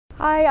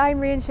Hi, I'm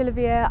Rhian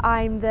Shillabeer.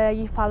 I'm the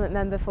Youth Parliament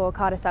member for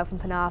Cardiff South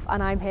and Penarth,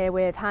 and I'm here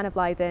with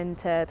Blythyn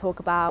to talk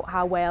about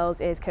how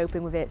Wales is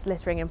coping with its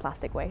littering and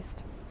plastic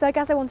waste. So I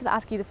guess I wanted to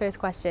ask you the first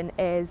question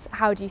is,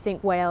 how do you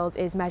think Wales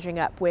is measuring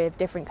up with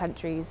different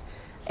countries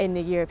in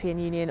the European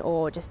Union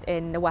or just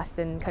in the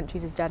Western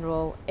countries as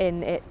general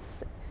in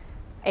its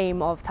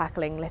aim of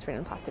tackling littering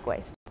and plastic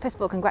waste? First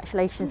of all,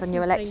 congratulations on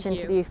your election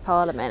to the Youth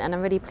Parliament, and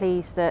I'm really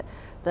pleased that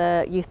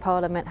the Youth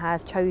Parliament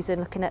has chosen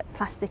looking at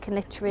plastic and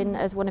littering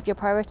as one of your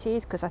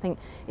priorities, because I think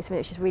it's something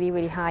which is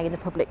really high in the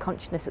public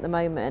consciousness at the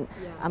moment.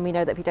 And we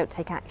know that if we don't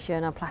take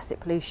action on plastic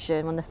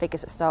pollution, one of the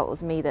figures that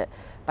startles me that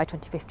by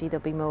 2050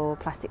 there'll be more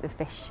plastic than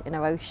fish in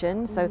our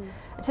ocean. So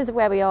in terms of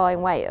where we are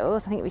in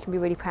Wales, I think we can be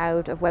really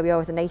proud of where we are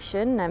as a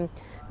nation. We're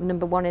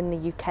number one in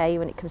the UK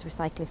when it comes to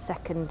recycling,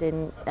 second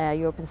in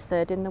Europe and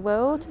third in the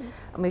world.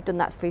 And we've done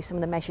that through some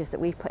of the measures that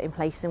we've put in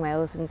place in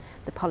Wales and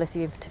the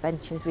policy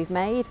interventions we've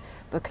made.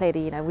 But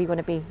clearly, we want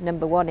to be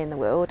number one in the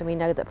world, and we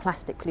know that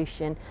plastic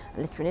pollution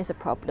and littering is a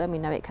problem. We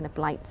know it kind of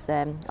blights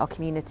our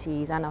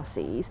communities and our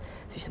seas,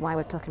 which is why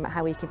we're talking about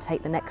how we can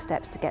take the next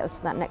steps to get us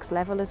to that next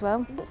level as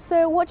well.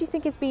 So what do you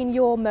think has been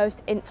your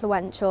most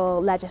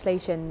influential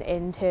legislation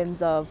in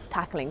terms of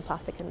tackling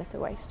plastic and litter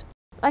waste?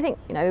 I think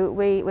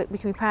we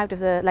can be proud of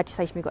the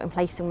legislation we've got in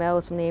place in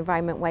Wales, from the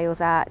Environment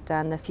Wales Act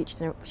and the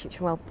Future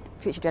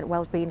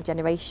Wellbeing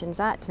Generations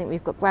Act. I think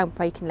we've got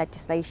groundbreaking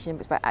legislation,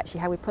 but it's about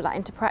actually how we put that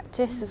into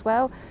practice as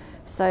well.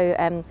 So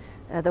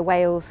the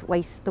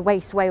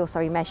Waste Wales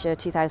measure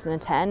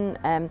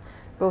 2010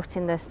 brought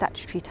in the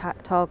statutory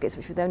targets,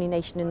 which we're the only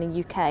nation in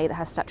the UK that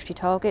has statutory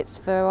targets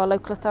for our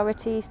local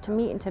authorities to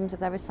meet in terms of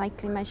their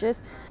recycling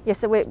measures. Yeah,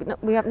 so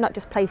we have not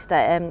just placed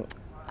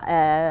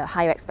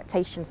higher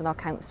expectations on our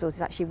councils.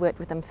 We've actually worked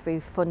with them through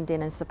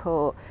funding and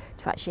support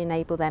to actually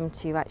enable them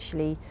to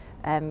actually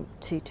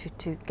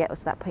to get us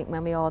to that point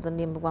when we are the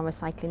number one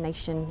recycling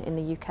nation in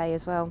the UK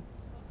as well.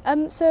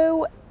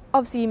 So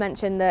obviously you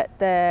mentioned that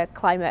the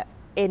climate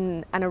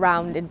in and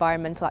around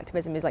environmental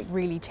activism is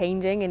really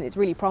changing, and it's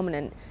really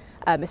prominent,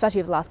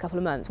 especially over the last couple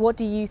of months. What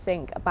do you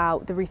think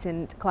about the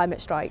recent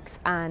climate strikes,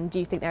 and do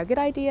you think they're a good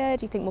idea?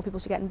 Do you think more people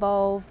should get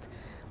involved?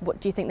 What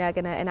do you think they're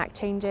going to enact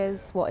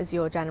changes? What is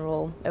your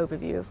general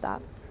overview of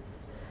that?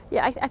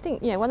 Yeah, I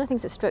think one of the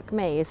things that struck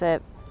me is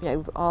that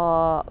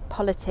our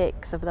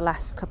politics over the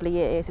last couple of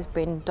years has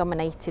been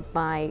dominated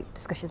by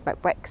discussions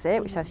about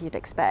Brexit, which as you'd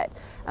expect.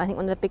 And I think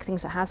one of the big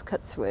things that has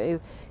cut through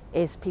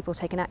is people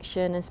taking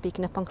action and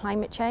speaking up on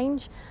climate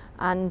change.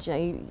 And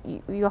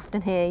you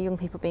often hear young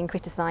people being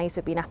criticised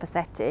for being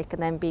apathetic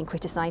and then being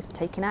criticised for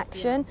taking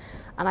action.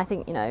 And I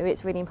think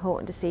it's really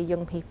important to see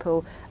young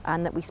people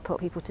and that we support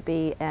people to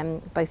be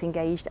both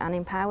engaged and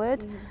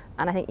empowered.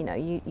 And I think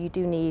you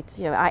do need,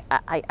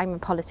 I'm a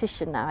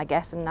politician now, I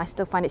guess, and I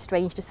still find it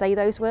strange to say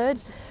those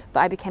words, but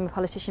I became a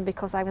politician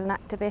because I was an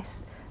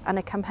activist and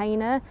a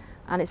campaigner,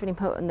 and it's really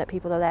important that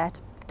people are there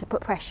to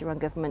put pressure on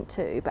government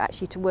too, but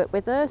actually to work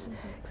with us,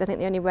 because I think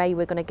the only way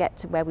we're going to get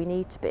to where we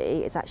need to be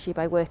is actually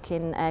by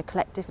working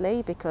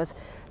collectively, because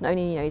not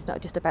only it's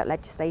not just about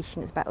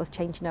legislation, it's about us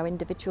changing our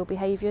individual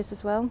behaviours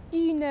as well. Do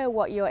you know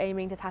what you're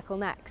aiming to tackle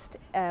next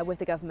with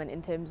the government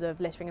in terms of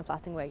littering and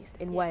plastic waste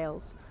in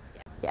Wales?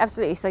 Yeah,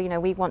 absolutely. So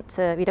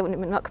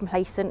we're not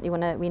complacent. We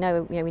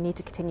know we need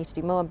to continue to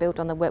do more and build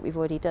on the work we've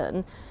already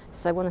done.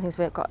 So one of the things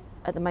we've got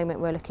at the moment,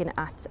 we're looking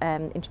at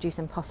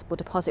introducing possible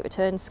deposit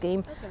return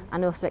scheme,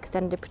 and also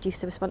extended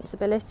producer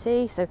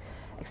responsibility. So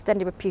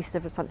extended producer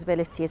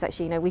responsibility is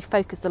actually we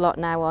focused a lot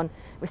now on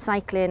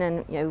recycling,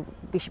 and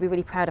we should be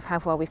really proud of how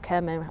far we've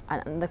come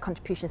and the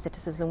contribution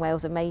citizens in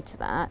Wales have made to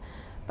that.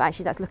 But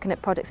actually that's looking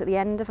at products at the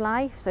end of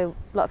life. So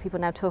a lot of people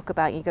now talk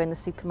about you go in the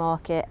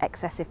supermarket,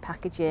 excessive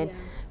packaging,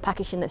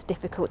 packaging that's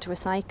difficult to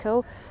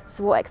recycle.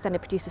 So what extended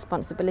producer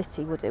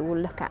responsibility will do, we'll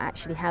look at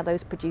actually how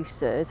those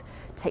producers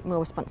take more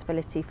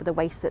responsibility for the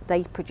waste that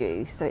they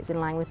produce, so it's in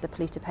line with the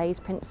polluter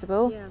pays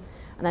principle.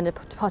 And then the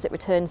deposit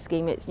return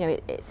scheme, it's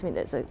it's something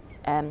that's a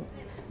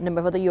number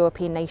of other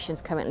European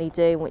nations currently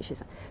do, which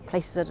is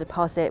places a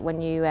deposit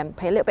when you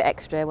pay a little bit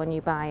extra when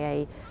you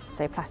buy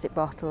say a plastic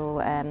bottle,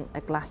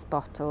 a glass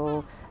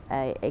bottle,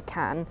 a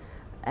can,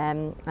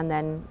 and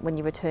then when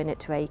you return it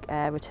to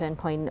a return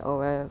point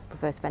or a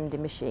reverse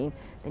vending machine,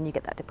 then you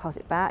get that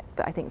deposit back.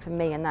 But I think for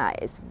me, and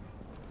that is,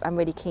 I'm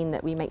really keen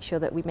that we make sure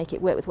that we make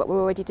it work with what we're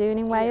already doing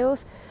in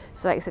Wales.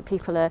 So like I said,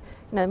 people are,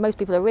 most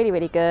people are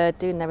really good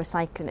doing their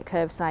recycling at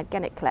curbside,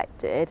 getting it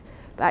collected,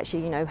 but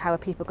actually, how are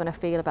people going to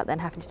feel about then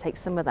having to take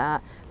some of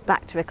that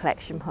back to a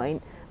collection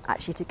point,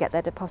 actually to get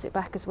their deposit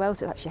back as well.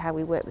 So it's actually how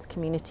we work with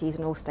communities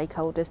and all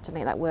stakeholders to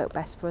make that work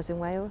best for us in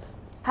Wales.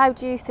 How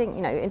do you think,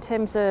 in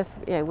terms of,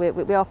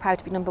 we are proud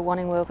to be number one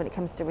in the world when it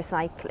comes to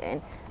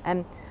recycling,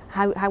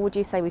 how would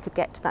you say we could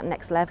get to that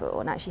next level,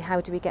 and actually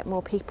how do we get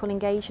more people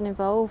engaged and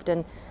involved,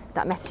 and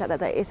that message out there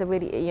that is a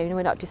really,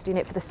 we're not just doing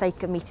it for the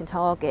sake of meeting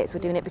targets,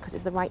 we're doing it because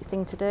it's the right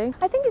thing to do?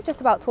 I think it's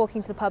just about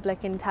talking to the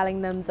public and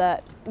telling them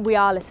that we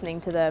are listening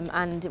to them,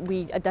 and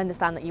we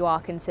understand that you are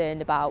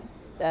concerned about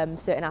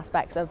certain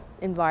aspects of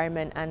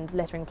environment and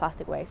littering and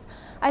plastic waste.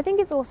 I think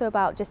it's also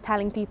about just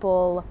telling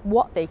people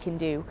what they can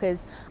do,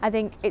 because I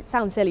think it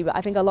sounds silly, but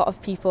I think a lot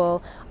of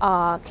people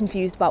are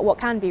confused about what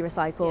can be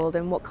recycled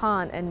and what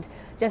can't, and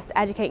just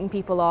educating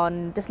people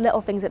on just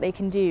little things that they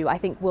can do, I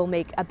think will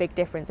make a big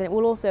difference. And it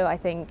will also, I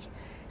think,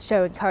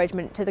 show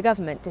encouragement to the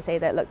government to say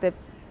that, look, the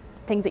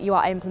things that you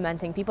are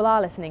implementing, people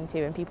are listening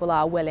to, and people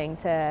are willing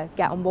to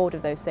get on board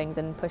with those things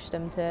and push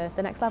them to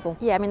the next level.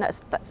 Yeah, I mean,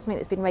 that's something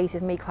that's been raised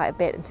with me quite a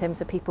bit in terms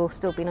of people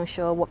still being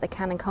unsure what they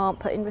can and can't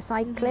put in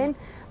recycling.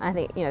 I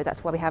think, you know,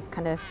 that's why we have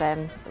kind of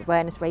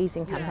awareness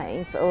raising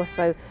campaigns, but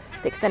also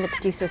the extended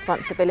producer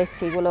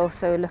responsibility will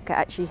also look at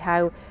actually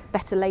how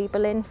better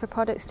labelling for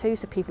products too,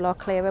 so people are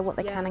clearer what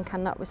they can and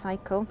cannot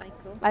recycle.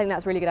 I think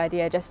that's a really good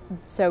idea, just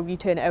so you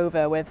turn it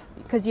over with,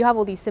 because you have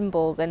all these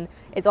symbols and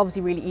it's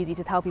obviously really easy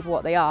to tell people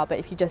what they are, but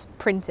if you just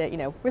print it, you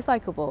know,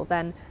 recyclable,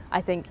 then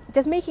I think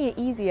just making it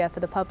easier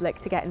for the public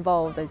to get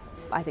involved is,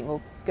 I think,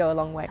 will go a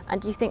long way. And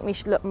do you think we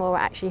should look more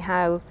at actually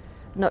how,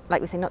 not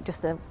like we say, not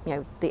just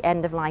the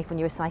end of life when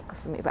you recycle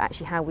something, but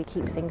actually how we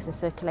keep things in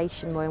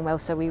circulation more and well,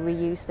 so we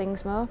reuse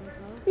things more?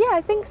 Yeah,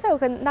 I think so,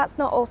 and that's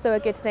not also a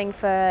good thing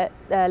for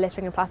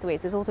littering and plastic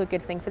waste. It's also a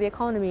good thing for the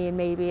economy, and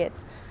maybe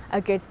it's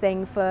a good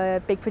thing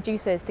for big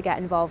producers to get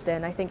involved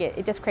in. I think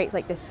it just creates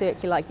like this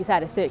circular, like you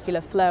said, a circular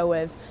flow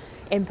of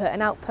input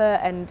and output,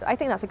 and I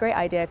think that's a great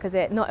idea because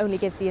it not only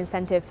gives the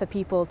incentive for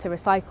people to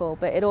recycle,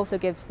 but it also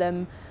gives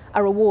them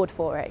a reward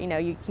for it. You know,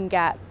 you can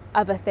get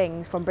other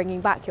things from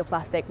bringing back your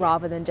plastic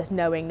rather than just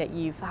knowing that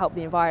you've helped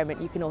the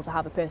environment. You can also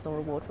have a personal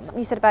reward from that.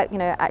 You said about, you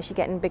know, actually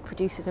getting big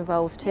producers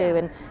involved too,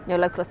 and, you know,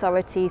 local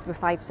authorities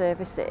provide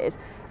services.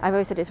 I've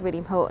always said it's really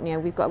important, you know,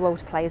 we've got a role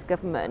to play as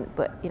government,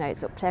 but, you know,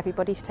 it's up to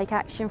everybody to take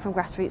action, from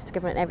grassroots to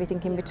government and everything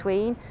in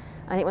between.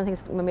 I think one of the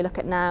things when we look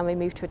at now, we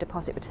move to a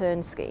deposit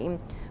return scheme,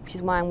 which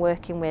is why I'm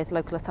working with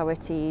local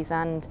authorities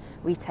and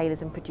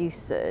retailers and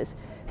producers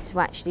to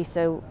actually,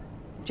 so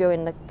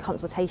during the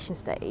consultation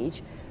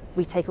stage,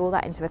 we take all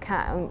that into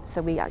account,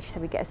 so we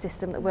actually we get a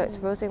system that works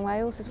for us in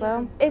Wales as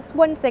well. It's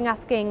one thing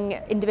asking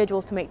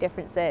individuals to make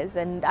differences,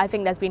 and I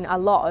think there's been a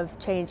lot of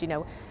change, you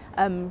know,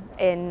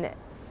 in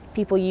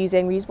people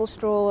using reusable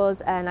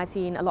straws, and I've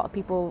seen a lot of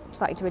people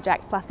starting to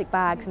reject plastic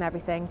bags and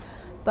everything.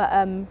 But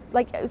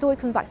like, it always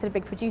comes back to the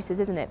big producers,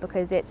 isn't it?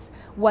 Because it's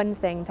one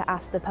thing to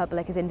ask the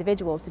public as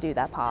individuals to do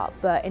their part,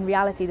 but in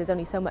reality there's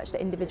only so much that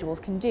individuals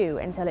can do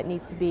until it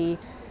needs to be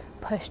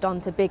pushed on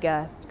to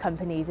bigger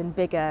companies and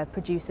bigger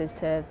producers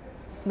to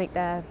make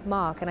their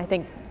mark, and I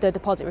think the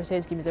deposit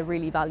return scheme is a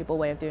really valuable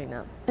way of doing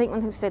that. I think one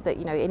thing we said that,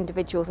 you know,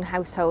 individuals and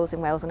households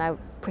in Wales are now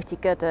pretty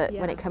good at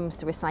when it comes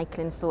to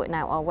recycling, sorting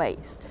out our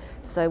waste.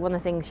 So one of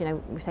the things, you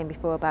know, we were saying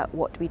before about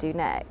what do we do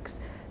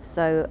next,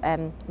 so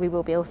we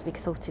will be also be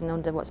consulting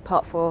under what's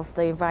Part 4 of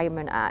the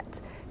Environment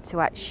Act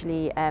to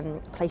actually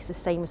place the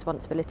same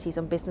responsibilities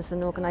on business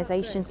and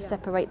organisations to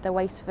separate their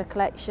waste for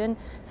collection.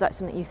 So that's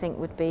something you think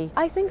would be?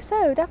 I think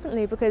so,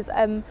 definitely, because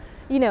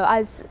you know,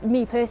 as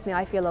me personally,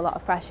 I feel a lot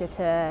of pressure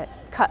to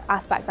cut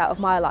aspects out of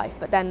my life,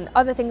 but then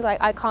other things like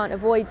I can't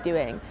avoid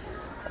doing.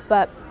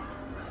 But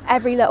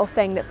every little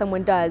thing that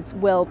someone does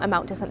will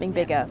amount to something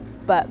bigger.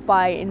 But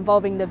by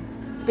involving the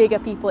bigger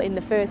people in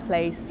the first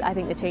place, I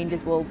think the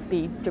changes will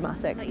be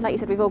dramatic. Like you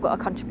said, we've all got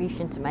a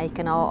contribution to make,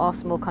 and our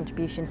small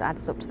contributions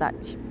adds up to that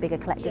bigger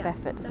collective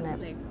effort, doesn't it?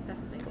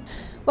 Definitely.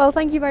 Well,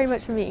 thank you very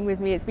much for meeting with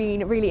me. It's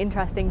been really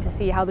interesting to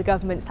see how the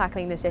government's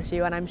tackling this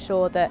issue, and I'm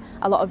sure that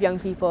a lot of young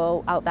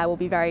people out there will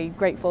be very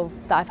grateful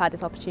that I've had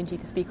this opportunity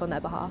to speak on their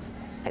behalf.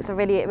 It's a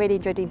really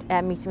enjoyed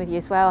meeting with you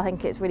as well. I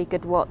think it's really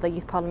good what the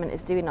Youth Parliament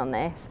is doing on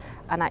this,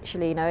 and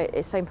actually, you know,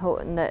 it's so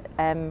important that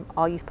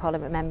our Youth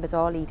Parliament members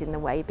are leading the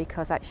way,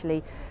 because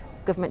actually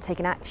government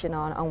taking action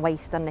on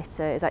waste and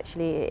litter is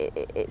actually,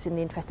 it's in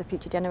the interest of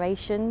future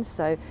generations.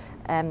 So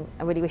I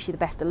really wish you the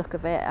best of luck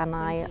of it, and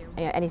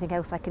you know, anything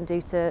else I can do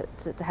to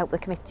help the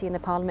committee and the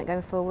Parliament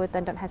going forward,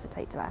 then don't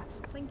hesitate to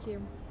ask. Thank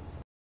you.